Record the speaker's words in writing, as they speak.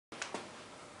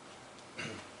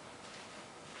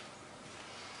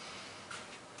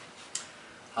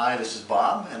Hi, this is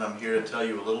Bob, and I'm here to tell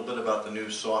you a little bit about the new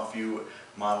SoftView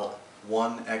Model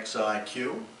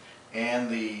 1xiQ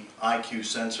and the iQ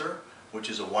sensor,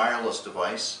 which is a wireless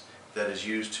device that is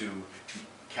used to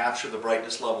capture the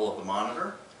brightness level of the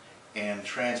monitor and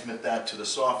transmit that to the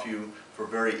SoftView for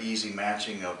very easy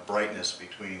matching of brightness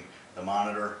between the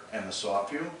monitor and the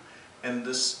SoftView. And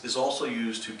this is also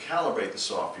used to calibrate the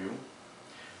SoftView.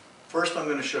 First, I'm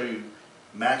going to show you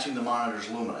matching the monitor's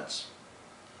luminance.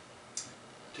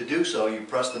 To do so, you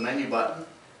press the menu button.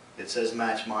 It says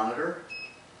Match Monitor.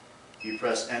 You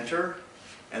press Enter,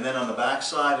 and then on the back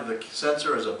side of the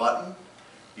sensor is a button.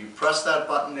 You press that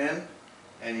button in,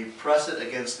 and you press it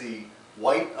against the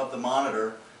white of the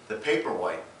monitor, the paper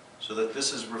white, so that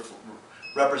this is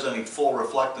representing full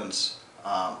reflectance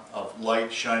of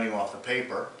light shining off the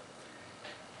paper.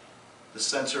 The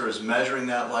sensor is measuring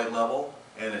that light level,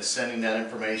 and it's sending that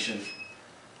information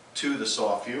to the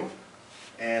SoftView.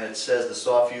 And it says the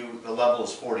SoftView, the level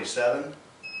is 47,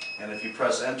 and if you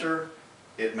press Enter,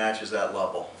 it matches that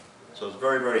level. So it's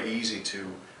very, very easy to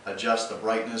adjust the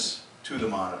brightness to the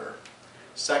monitor.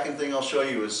 Second thing I'll show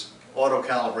you is auto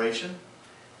calibration.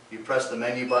 You press the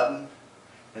menu button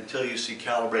until you see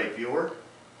Calibrate Viewer.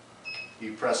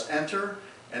 You press Enter,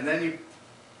 and then you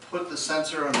put the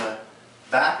sensor on the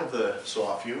back of the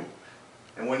SoftView,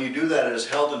 and when you do that, it is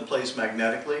held in place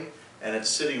magnetically, and it's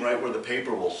sitting right where the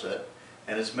paper will sit.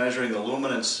 And it's measuring the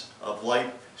luminance of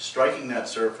light striking that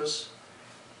surface.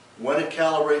 When it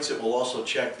calibrates, it will also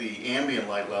check the ambient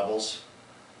light levels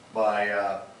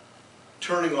by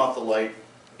turning off the light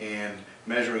and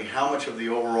measuring how much of the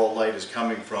overall light is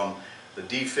coming from the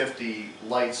D50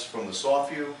 lights from the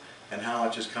SoftView and how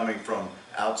much is coming from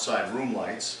outside room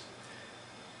lights.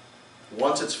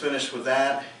 Once it's finished with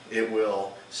that, it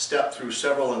will step through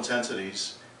several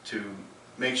intensities to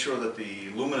make sure that the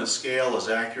luminance scale is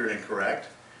accurate and correct,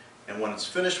 and when it's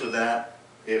finished with that,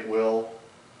 it will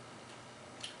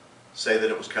say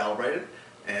that it was calibrated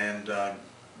and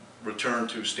return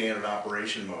to standard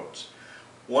operation modes.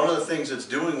 One of the things it's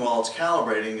doing while it's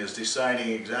calibrating is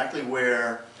deciding exactly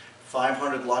where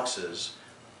 500 lux is,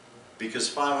 because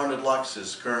 500 lux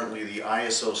is currently the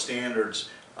ISO standards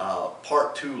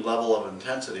Part 2 level of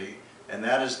intensity, and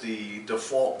that is the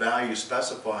default value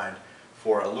specified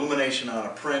for illumination on a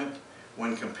print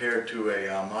when compared to a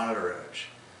monitor image.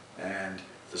 And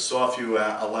the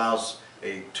SoftView allows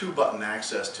a 2-button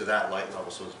access to that light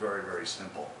level, so it's very, very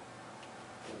simple.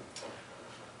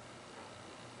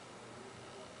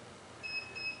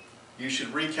 You should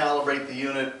recalibrate the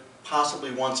unit possibly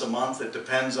once a month. It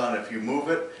depends on if you move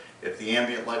it, if the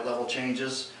ambient light level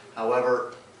changes.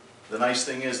 However, the nice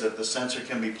thing is that the sensor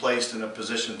can be placed in a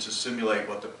position to simulate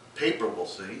what the paper will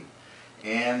see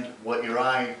and what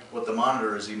the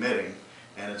monitor is emitting,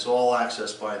 and it's all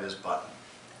accessed by this button.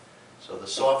 So the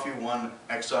SoftView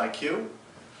 1xiQ,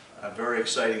 a very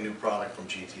exciting new product from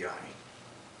GTI.